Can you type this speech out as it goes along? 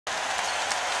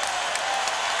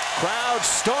Crowd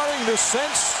starting to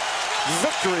sense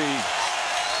victory.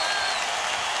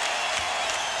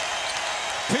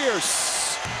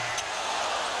 Pierce.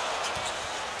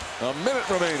 A minute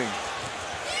remaining.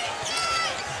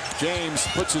 James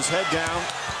puts his head down,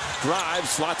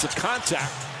 drives, lots of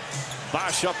contact.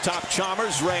 Bosh up top,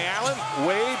 Chalmers, Ray Allen,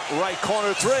 Wade, right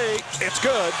corner three. It's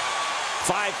good.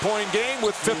 5-point game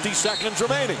with 50 seconds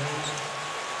remaining.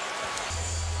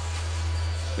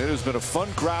 It has been a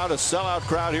fun crowd, a sellout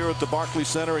crowd here at the Barclays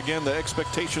Center. Again, the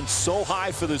expectations so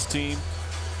high for this team.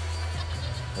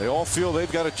 They all feel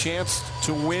they've got a chance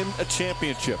to win a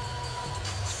championship.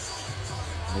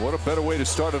 And what a better way to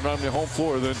start it on the home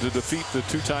floor than to defeat the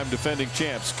two-time defending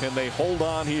champs. Can they hold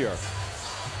on here?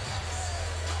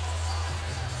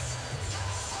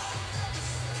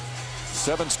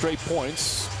 Seven straight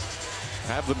points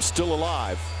have them still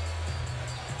alive.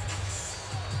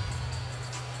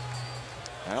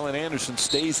 Alan Anderson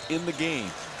stays in the game.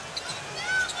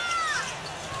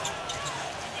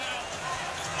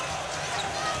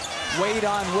 Wade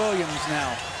on Williams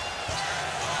now.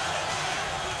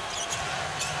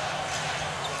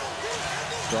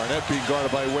 Garnett being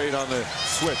guarded by Wade on the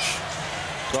switch.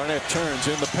 Garnett turns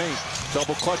in the paint.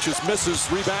 Double clutches, misses,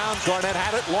 rebound. Garnett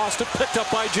had it, lost it, picked up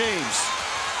by James.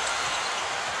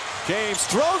 James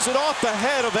throws it off the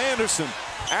head of Anderson.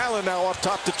 Allen now up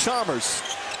top to Chalmers.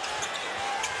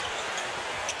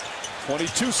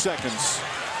 22 seconds.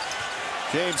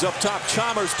 James up top.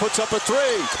 Chalmers puts up a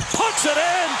three. Puts it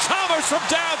in. Chalmers from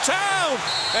downtown.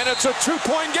 And it's a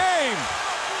two-point game.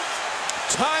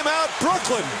 Timeout,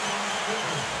 Brooklyn.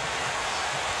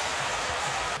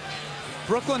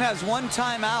 Brooklyn has one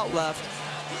timeout left.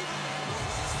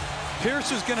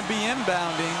 Pierce is going to be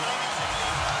inbounding.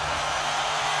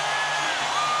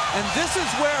 And this is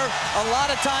where a lot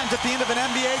of times at the end of an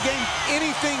NBA game,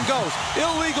 anything goes.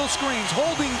 Illegal screens,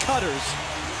 holding cutters.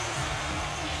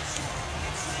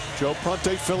 Joe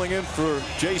Prunty filling in for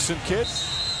Jason Kidd.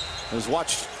 Has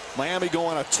watched Miami go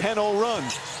on a 10-0 run.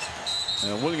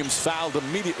 And Williams fouled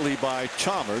immediately by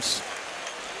Chalmers.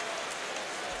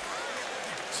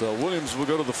 So Williams will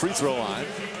go to the free throw line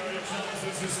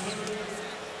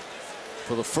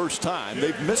for the first time.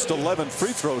 They've missed 11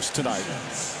 free throws tonight.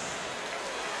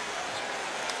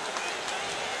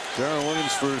 Darren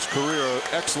Williams, for his career, an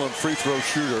excellent free throw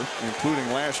shooter,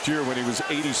 including last year when he was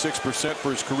 86%,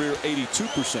 for his career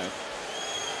 82%.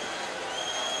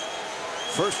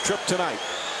 First trip tonight.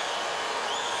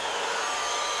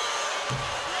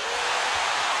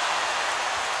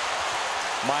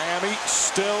 Miami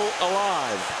still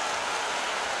alive.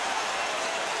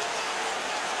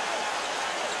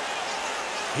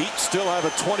 Heat still have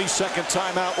a 20-second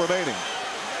timeout remaining.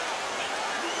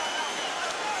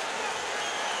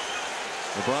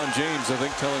 LeBron James, I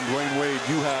think, telling Dwayne Wade,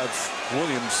 you have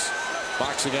Williams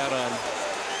boxing out on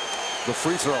the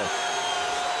free throw.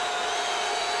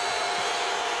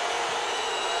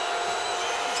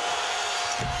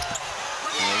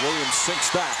 And Williams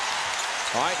sinks back.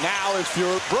 All right, now if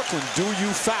you're Brooklyn, do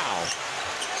you foul?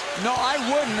 No, I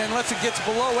wouldn't unless it gets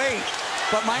below 8.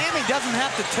 But Miami doesn't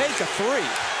have to take a three.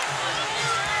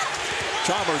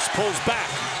 Chalmers pulls back.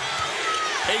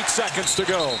 8 seconds to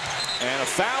go. And a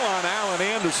foul on Alan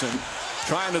Anderson,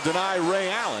 trying to deny Ray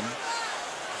Allen.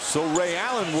 So Ray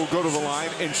Allen will go to the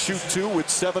line and shoot two with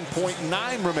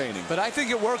 7.9 remaining. But I think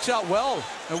it works out well.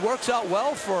 It works out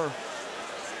well for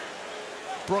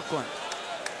Brooklyn.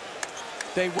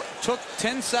 They took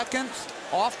 10 seconds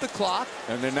off the clock.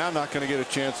 And they're now not going to get a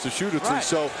chance to shoot a three. Right.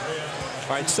 So, all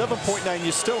right, 7.9,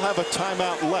 you still have a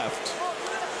timeout left.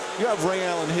 You have Ray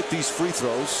Allen hit these free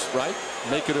throws, right?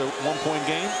 Make it a one-point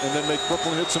game, and then make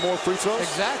Brooklyn hit some more free throws?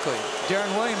 Exactly.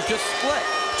 Darren Williams just split.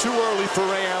 Too early for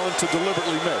Ray Allen to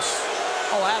deliberately miss.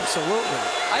 Oh, absolutely.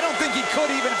 I don't think he could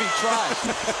even if he tried.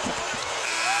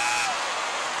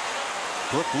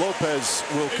 Brook Lopez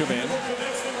will come in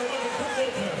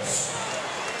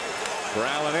for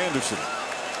Alan Anderson.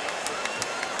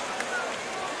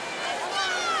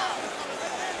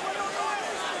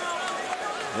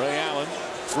 Ray Allen,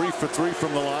 3 for 3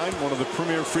 from the line. One of the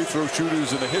premier free throw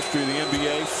shooters in the history of the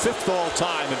NBA. 5th all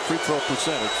time in free throw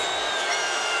percentage.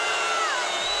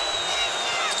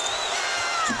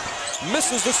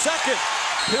 Misses the second.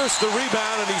 Pierce the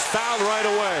rebound, and he's fouled right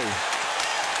away.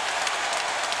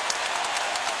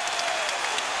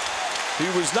 He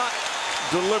was not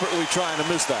deliberately trying to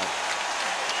miss that.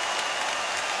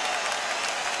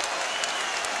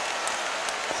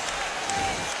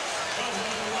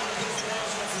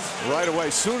 Right away,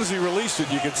 as soon as he released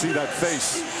it, you can see that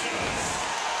face.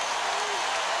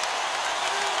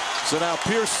 So now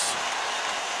Pierce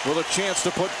with a chance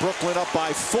to put Brooklyn up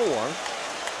by 4.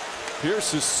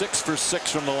 Pierce is 6 for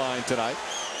 6 from the line tonight.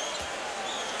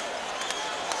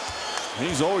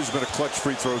 He's always been a clutch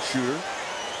free throw shooter.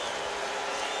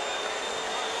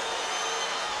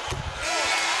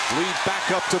 Lead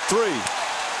back up to 3.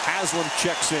 Haslam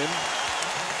checks in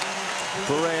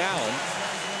for Ray Allen.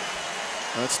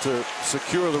 That's to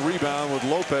secure the rebound with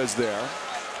Lopez there.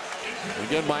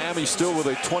 Again, Miami still with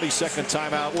a 20-second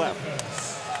timeout left.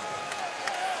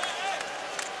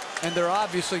 And they're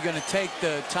obviously going to take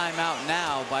the timeout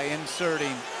now by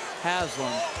inserting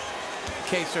Haslam in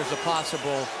case there's a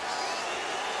possible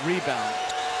rebound.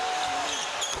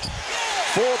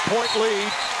 4-point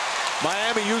lead.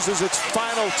 Miami uses its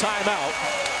final timeout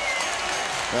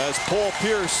as Paul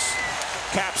Pierce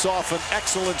caps off an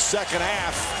excellent second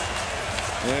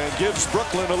half and gives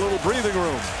Brooklyn a little breathing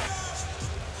room.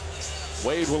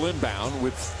 Wade will inbound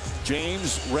with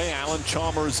James, Ray Allen,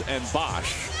 Chalmers, and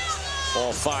Bosh.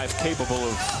 All 5 capable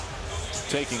of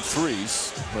taking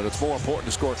threes, but it's more important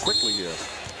to score quickly here.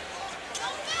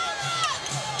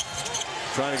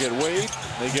 Trying to get Wade.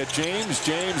 They get James.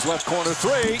 James left corner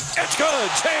 3. It's good.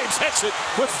 James hits it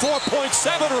with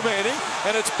 4.7 remaining,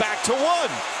 and it's back to 1.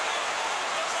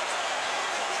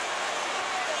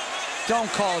 Don't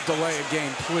call a delay a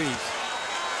game, please.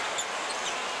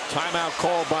 Timeout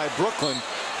called by Brooklyn.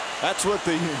 That's what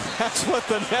the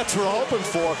Nets were hoping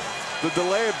for. The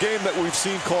delay of game that we've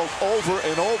seen called over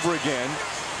and over again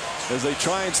as they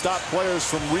try and stop players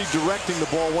from redirecting the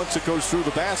ball once it goes through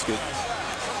the basket.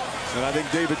 And I think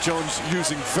David Jones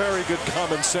using very good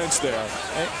common sense there.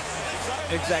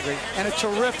 Exactly. And a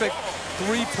terrific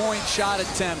 3-point shot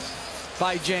attempt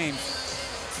by James.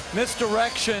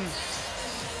 Misdirection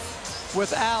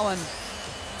with Allen.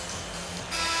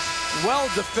 Well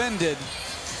defended,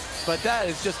 but that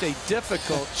is just a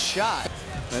difficult shot.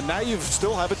 And now you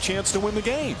still have a chance to win the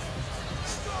game.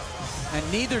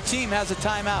 And neither team has a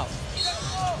timeout.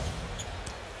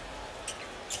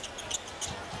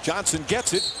 Johnson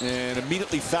gets it and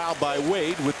immediately fouled by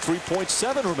Wade with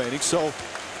 3.7 remaining. So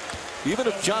even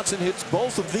if Johnson hits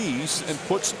both of these and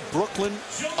puts Brooklyn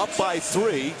up by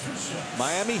 3,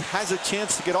 Miami has a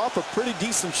chance to get off a pretty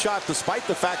decent shot despite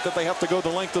the fact that they have to go the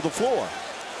length of the floor.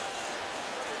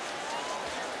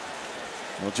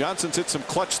 Well, Johnson's hit some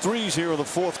clutch threes here in the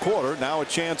 4th quarter. Now a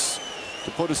chance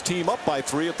to put his team up by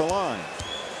 3 at the line.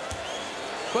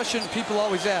 Question people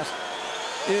always ask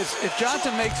is, if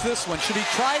Johnson makes this one, should he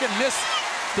try to miss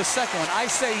the second one? I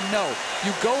say no.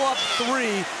 You go up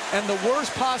 3, and the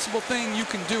worst possible thing you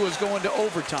can do is go into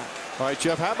overtime. All right,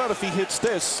 Jeff, how about if he hits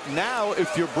this? Now,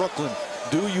 if you're Brooklyn,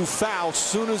 do you foul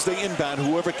soon as they inbound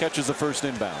whoever catches the first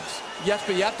inbounds? Yes,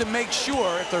 but you have to make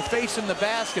sure if they're facing the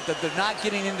basket that they're not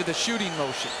getting into the shooting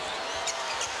motion.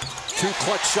 2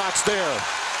 clutch shots there.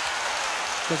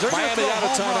 Because they're Miami out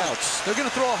of timeouts. They're going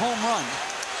to throw a home run.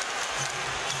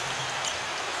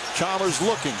 Chalmers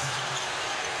looking.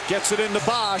 Gets it into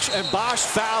Bosh, and Bosh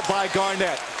fouled by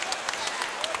Garnett.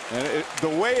 And the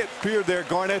way it appeared there,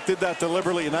 Garnett did that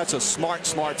deliberately, and that's a smart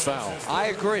foul. I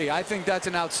agree. I think that's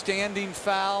an outstanding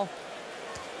foul.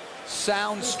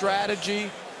 Sound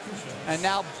strategy. And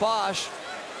now Bosh.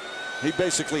 He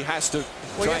basically has to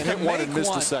try and hit one and miss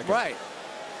the second. Right.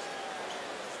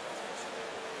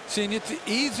 See, and it's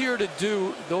easier to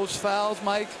do those fouls,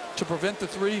 Mike, to prevent the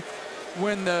 3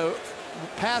 when the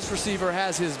pass receiver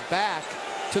has his back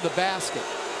to the basket.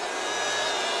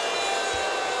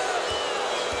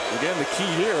 Again, the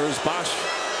key here is Bosh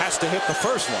has to hit the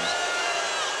first one.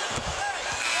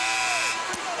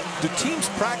 Do teams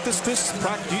practice this?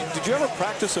 Did you ever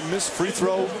practice a missed free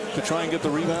throw to try and get the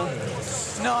rebound?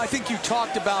 No, I think you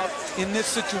talked about in this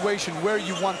situation where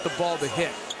you want the ball to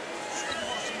hit.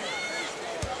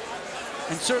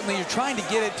 And certainly you're trying to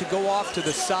get it to go off to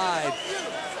the side.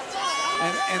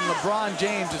 And LeBron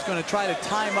James is going to try to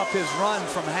time up his run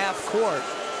from half court.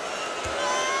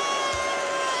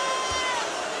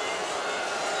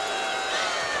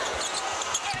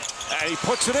 And he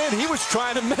puts it in. He was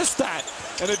trying to miss that.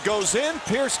 And it goes in.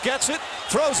 Pierce gets it,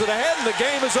 throws it ahead, and the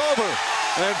game is over.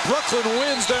 And Brooklyn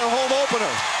wins their home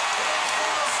opener.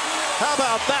 How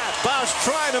about that? Bosh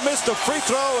trying to miss the free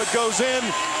throw. It goes in.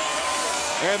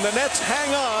 And the Nets hang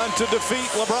on to defeat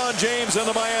LeBron James and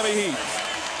the Miami Heat.